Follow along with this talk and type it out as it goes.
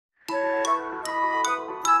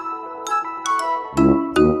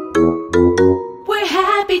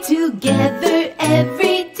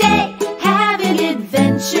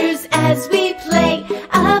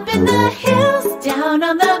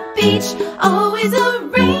always a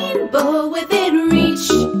rainbow within reach.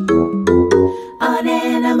 On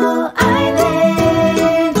Animal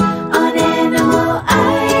Island, on Animal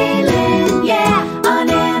Island, yeah, on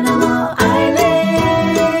Animal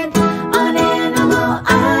Island, on Animal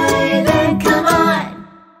Island, come on.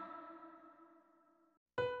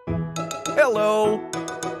 Hello.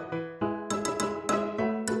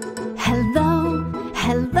 Hello,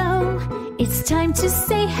 hello, it's time to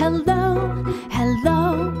say hello.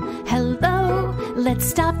 Hello, hello, let's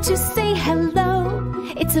stop to say hello.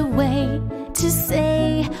 It's a way to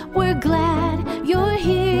say we're glad you're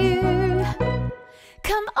here.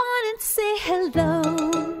 Come on and say hello.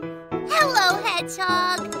 Hello,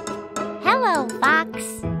 Hedgehog. Hello, Fox.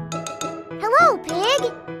 Hello, Pig.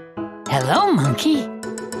 Hello, Monkey.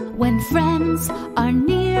 When friends are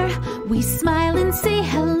near, we smile and say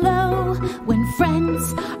hello. When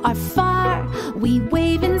friends are far, we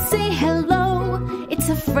wave and say hello. It's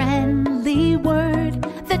a friendly word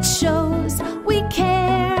that shows we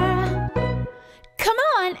care. Come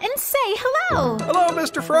on and say hello. Hello,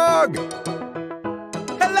 Mr. Frog.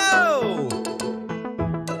 Hello.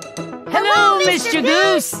 Hello, Mr.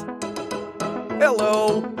 Goose.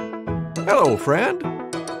 Hello. Hello, friend.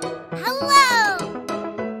 Hello.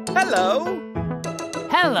 Hello.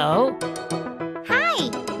 Hello. Hi,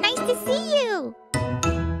 nice to see you.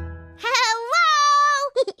 Hello.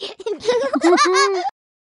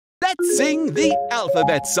 Let's sing the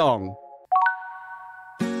alphabet song.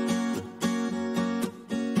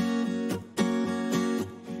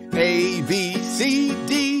 A, B, C,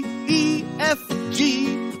 D, E, F, G,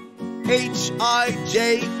 H, I,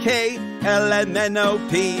 J, K, L, M, N, O,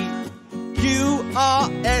 P, Q, R,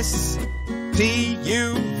 S, T,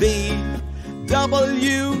 U, V,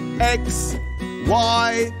 W, X,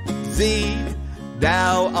 Y, Z.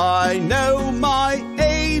 Now I know my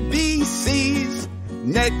ABCs.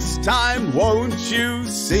 Next time, won't you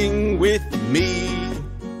sing with me?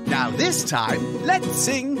 Now this time, let's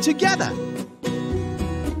sing together.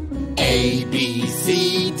 A, B,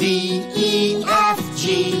 C, D, E, F,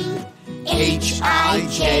 G, H, I,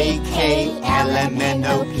 J, K, L, M, N,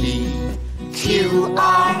 O, P, Q,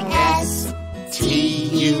 R, S, T,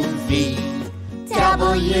 U, V,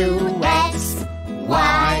 W, X,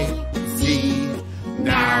 Y, Z.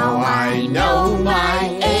 Now I know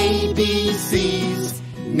my ABCs.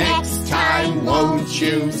 Next time, won't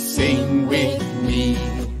you sing with me?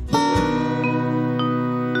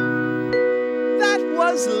 That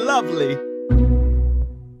was lovely.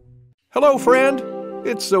 Hello, friend.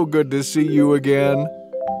 It's so good to see you again.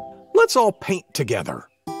 Let's all paint together.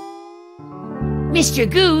 Mr.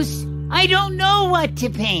 Goose, I don't know what to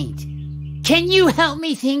paint. Can you help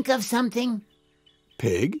me think of something?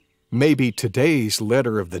 Pig, maybe today's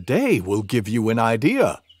letter of the day will give you an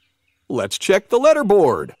idea. Let's check the letter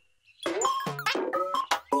board.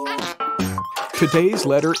 Today's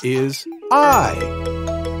letter is I.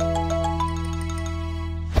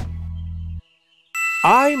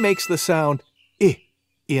 I makes the sound I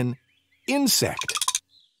in insect.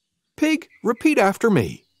 Pig, repeat after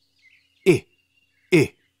me.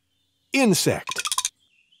 I, insect.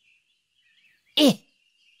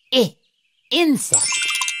 Insect.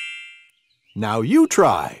 Now you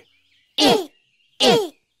try.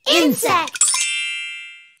 Insect.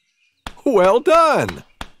 Well done.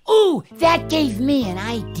 Ooh, that gave me an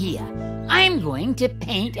idea. I'm going to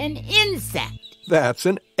paint an insect. That's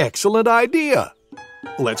an excellent idea.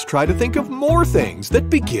 Let's try to think of more things that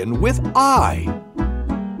begin with I.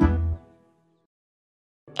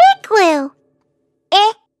 Igloo.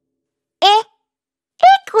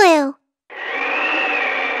 Igloo.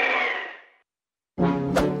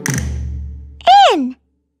 In.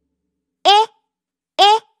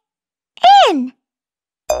 In.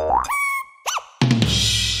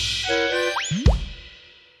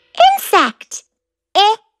 Insect.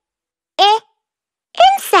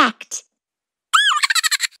 Insect.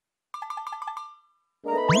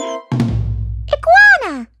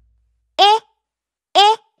 Iguana.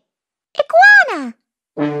 Iguana.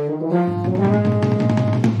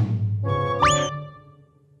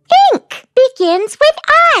 Ink begins with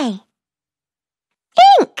I.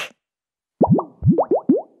 Ink.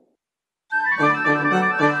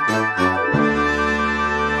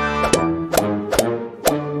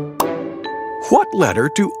 What letter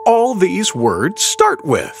do all these words start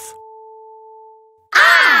with?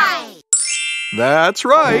 I. That's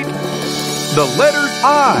right. The letter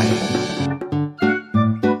I.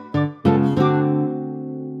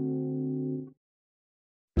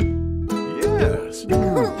 Yes.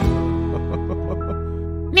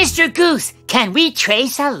 Mr. Goose, can we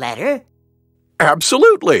trace a letter?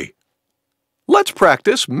 Absolutely. Let's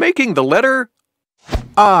practice making the letter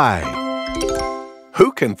I.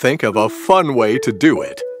 Who can think of a fun way to do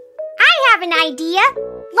it? I have an idea.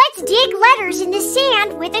 Let's dig letters in the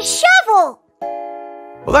sand with a shovel.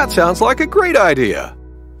 Well, that sounds like a great idea.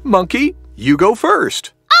 Monkey, you go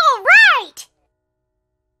first. All right.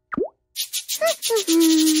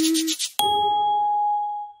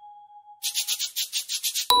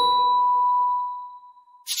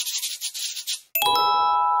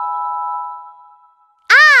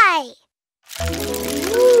 I.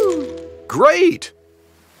 Great!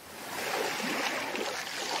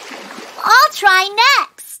 I'll try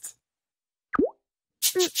next.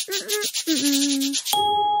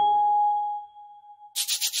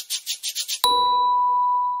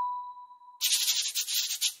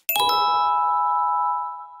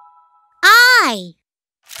 I.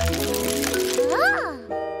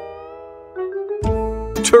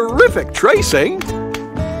 Terrific tracing!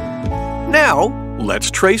 Now,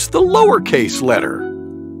 let's trace the lowercase letter.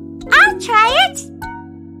 I'll try it.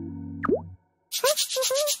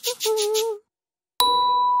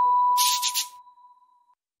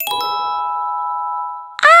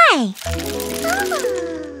 I.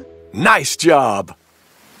 Nice job!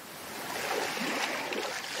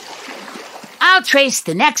 I'll trace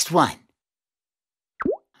the next one.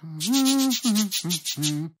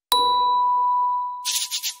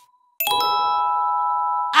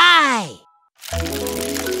 I.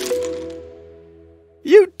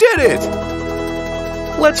 You did it!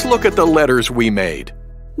 Let's look at the letters we made.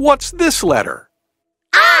 What's this letter?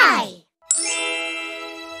 I.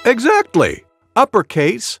 Exactly.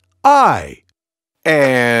 Uppercase I.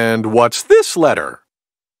 And what's this letter?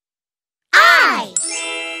 I.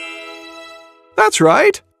 That's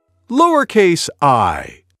right. Lowercase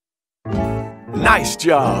I. Nice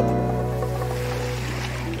job.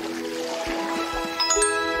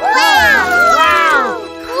 Wow!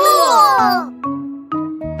 Cool!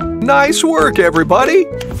 Nice work, everybody.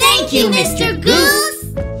 Thank you, Mr.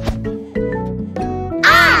 Goose.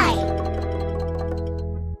 I.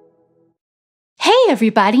 Hey,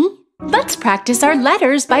 everybody! Let's practice our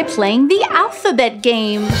letters by playing the alphabet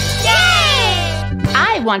game. Yay!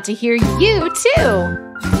 I want to hear you, too.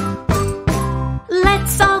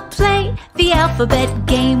 Let's all play the alphabet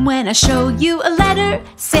game. When I show you a letter,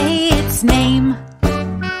 say its name.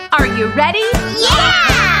 Are you ready?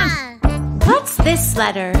 Yeah! What's this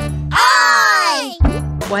letter? I.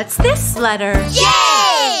 What's this letter?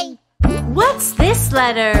 J. What's this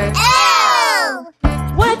letter? L.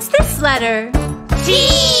 What's this letter? T.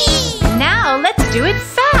 Now let's do it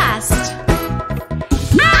fast.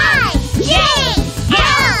 I. J.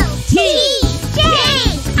 L. T. J.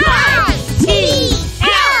 I. T.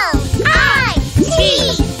 L. I. T.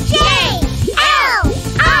 J. L.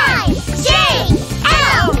 I. J.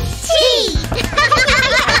 L. T.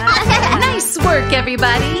 Nice work,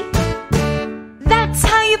 everybody. That's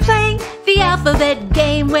how you play the alphabet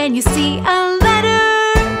game. When you see a letter,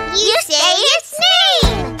 You say its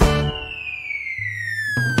name.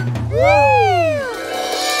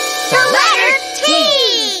 The letter T.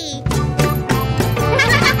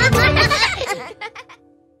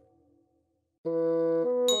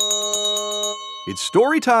 It's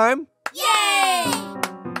story time. Yay!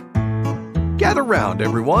 Gather round,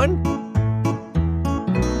 everyone.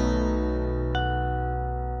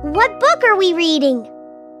 What book are we reading?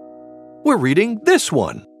 We're reading this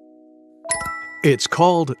one. It's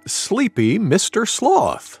called Sleepy Mr.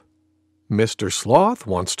 Sloth. Mr. Sloth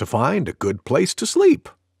wants to find a good place to sleep.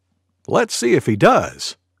 Let's see if he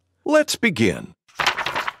does. Let's begin.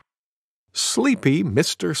 Sleepy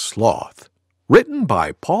Mr. Sloth, written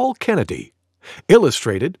by Paul Kennedy,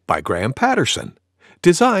 illustrated by Graham Patterson,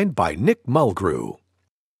 designed by Nick Mulgrew.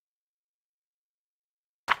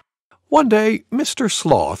 One day, Mr.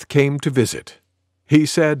 Sloth came to visit. He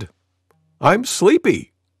said, "I'm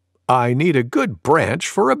sleepy. I need a good branch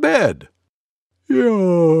for a bed."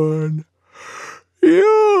 Yawn,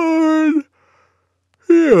 yawn,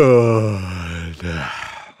 yawn.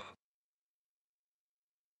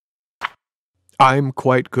 I'm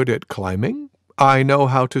quite good at climbing. I know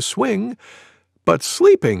how to swing, but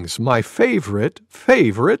sleeping's my favorite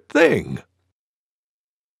thing.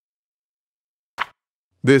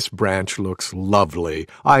 This branch looks lovely.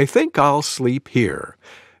 I think I'll sleep here.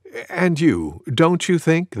 And you, don't you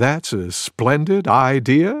think that's a splendid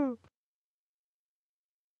idea?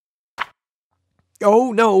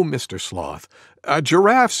 Oh, no, Mr. Sloth. A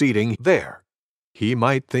giraffe's eating there. He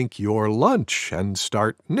might think you're lunch and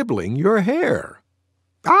start nibbling your hair.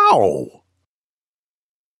 Ow!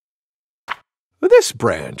 This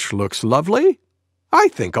branch looks lovely. I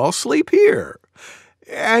think I'll sleep here.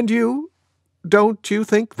 And you? don't you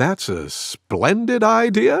think that's a splendid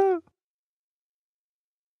idea?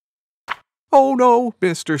 Oh no,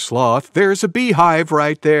 Mr. Sloth, there's a beehive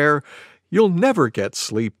right there. You'll never get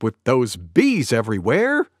sleep with those bees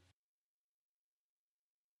everywhere.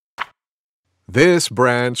 This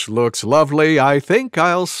branch looks lovely. I think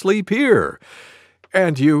I'll sleep here.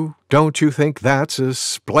 And you, don't you think that's a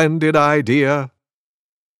splendid idea?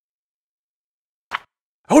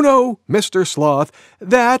 Oh no, Mr. Sloth,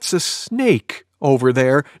 that's a snake over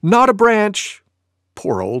there, not a branch.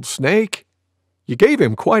 Poor old snake. You gave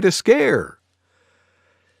him quite a scare.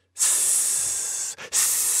 Sss,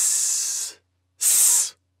 sss,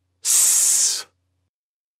 sss, sss.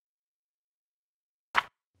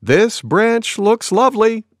 This branch looks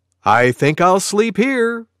lovely. I think I'll sleep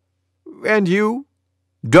here. And you,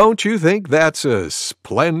 don't you think that's a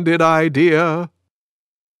splendid idea?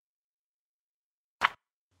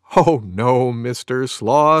 Oh no, Mr.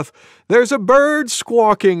 Sloth, there's a bird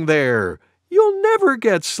squawking there. You'll never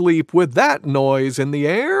get sleep with that noise in the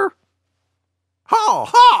air. Haw,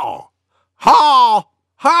 haw, haw,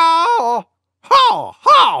 haw, haw,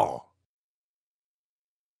 haw.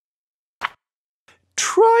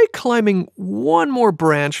 Try climbing one more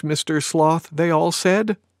branch, Mr. Sloth, they all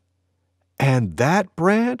said. And that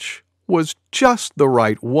branch was just the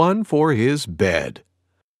right one for his bed.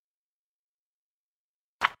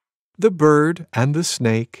 The bird and the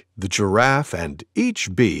snake, the giraffe and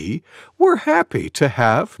each bee were happy to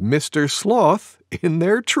have Mr. Sloth in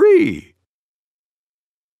their tree.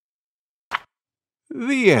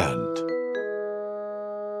 The end.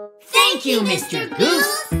 Thank you, Mr.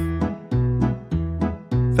 Goose.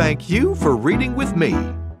 Thank you for reading with me.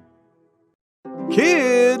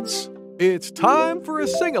 Kids, it's time for a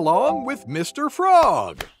sing-along with Mr.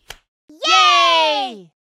 Frog. Yay!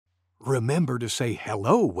 Remember to say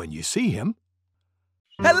hello when you see him.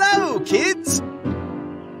 Hello, kids!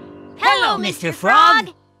 Hello, Mr. Frog.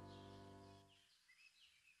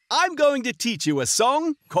 I'm going to teach you a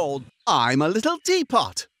song called I'm a Little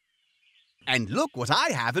Teapot. And look what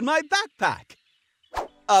I have in my backpack.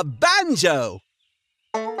 A banjo!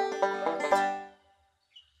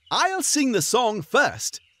 I'll sing the song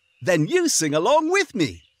first, then you sing along with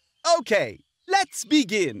me. Okay, let's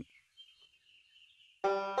begin.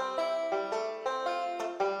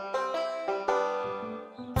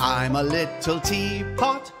 I'm a little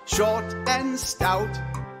teapot, short and stout.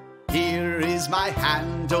 Here is my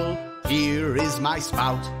handle, here is my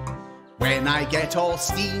spout. When I get all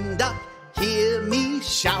steamed up, hear me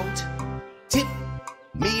shout. Tip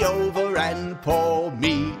me over and pour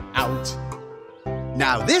me out.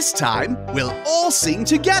 Now this time, we'll all sing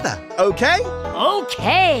together, okay?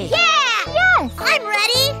 Okay. Yeah! Yes! I'm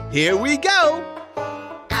ready! Here we go!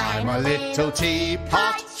 I'm a little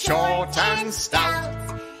teapot, short and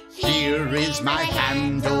stout. Here is my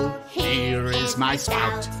handle, here is my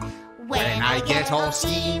spout. When I get all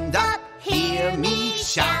steamed up, hear me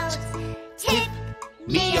shout. Tip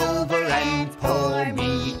me over and pour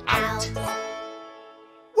me out.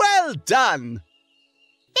 Well done!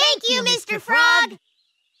 Thank you, Mr. Frog!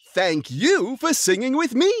 Thank you for singing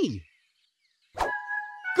with me.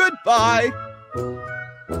 Goodbye.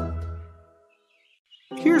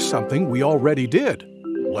 Here's something we already did.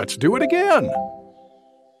 Let's do it again.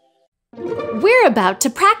 We're about to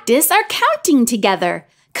practice our counting together.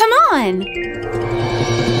 Come on!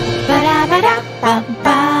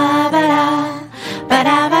 Ba-da-ba-da-ba-ba-ba-da.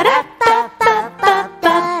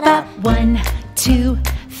 Ba-da-ba-da-ba-ba-ba-ba-ba. 1, 2,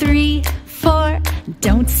 3, 4.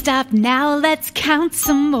 Don't stop now, let's count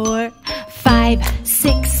some more. 5,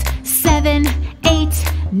 6, 7,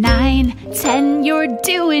 8, 9, 10. You're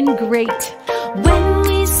doing great. When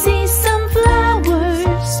we see some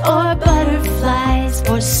flowers or butterflies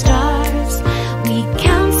or stars, we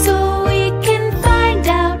count so we can find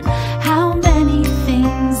out how many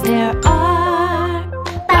things there are.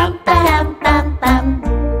 Ba-ba-da-ba-bum.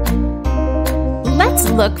 Let's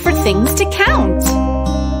look for things to count.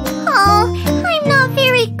 Oh, I'm not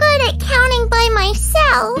very good at counting by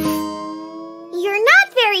myself. You're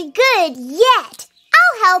not very good yet.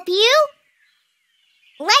 I'll help you.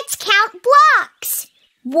 Let's count blocks.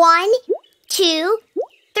 1, 2,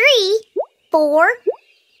 3, 4,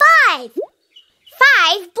 5.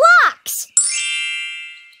 5 blocks.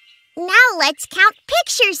 Now let's count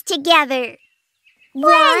pictures together.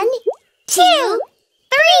 1, 2,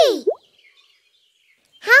 3.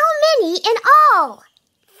 How many in all?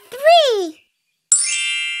 3.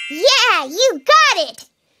 Yeah, you got it.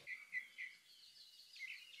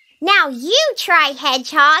 Now you try,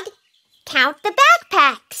 Hedgehog. Count the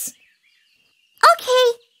backpacks.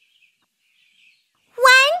 Okay.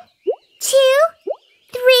 1, 2,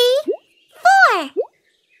 3, 4.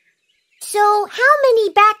 So how many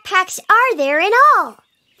backpacks are there in all?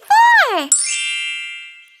 4.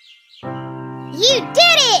 You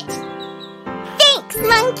did it! Thanks,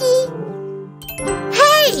 Monkey.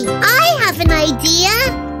 Hey, I have an idea.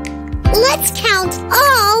 Let's count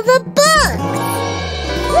all the books.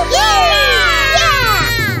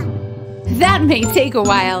 Yeah! That may take a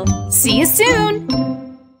while. See you soon.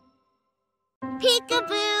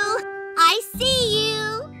 Peekaboo, I see you.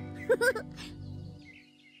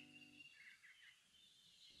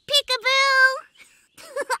 Peekaboo,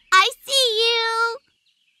 I see you.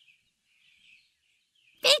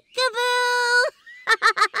 Peekaboo.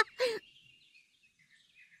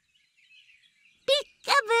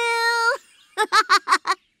 Peekaboo.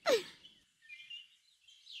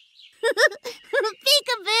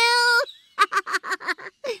 Peekaboo.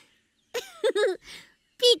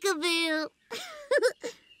 Peekaboo.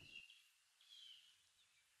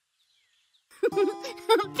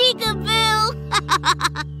 Peekaboo.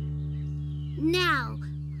 Now,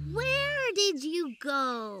 where did you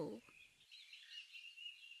go?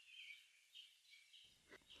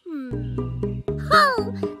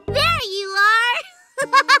 Oh, there you are!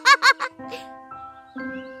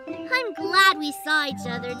 I'm glad we saw each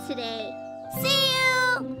other today. See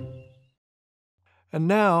you! And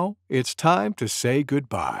now it's time to say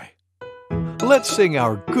goodbye. Let's sing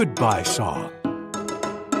our goodbye song.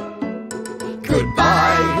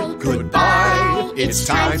 Goodbye, goodbye, it's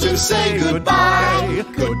time to say goodbye.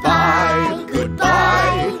 Goodbye,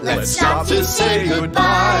 goodbye, let's stop to say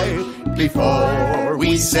goodbye before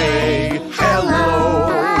we say hello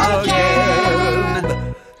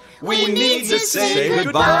again. We need to say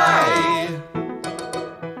goodbye.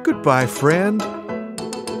 Goodbye, friend.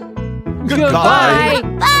 Goodbye.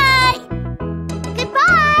 Bye!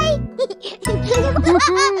 Goodbye!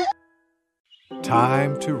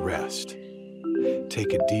 Time to rest.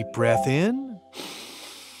 Take a deep breath in.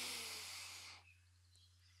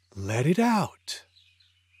 Let it out.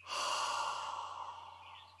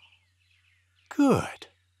 Good.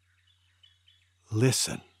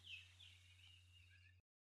 Listen.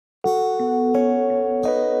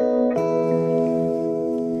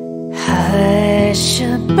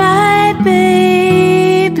 Hush-a-bye,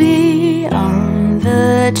 baby, on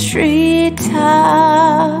the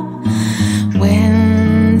treetop.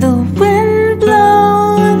 When the wind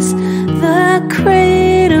blows, the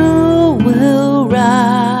cradle will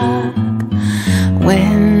rock.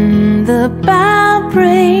 When the bough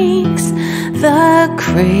breaks, the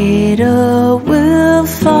cradle will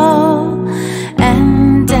fall,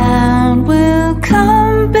 and down will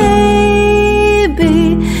come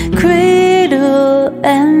baby, cradle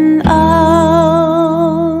and all.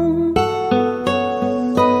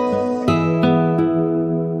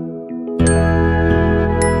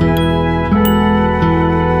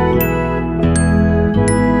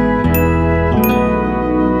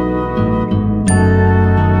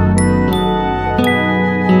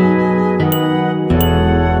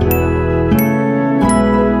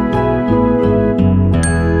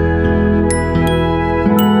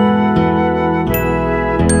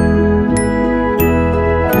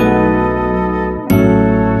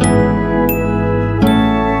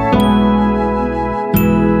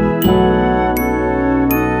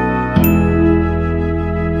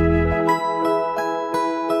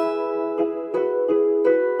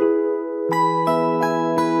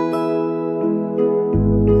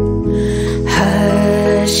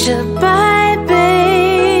 Hush-a-bye,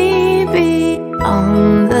 baby,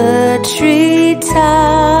 on the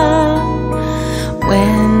treetop.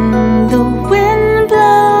 When the wind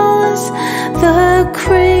blows, the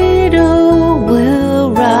cradle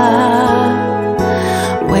will rock.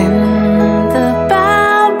 When the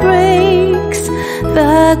bough breaks,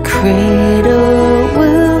 the cradle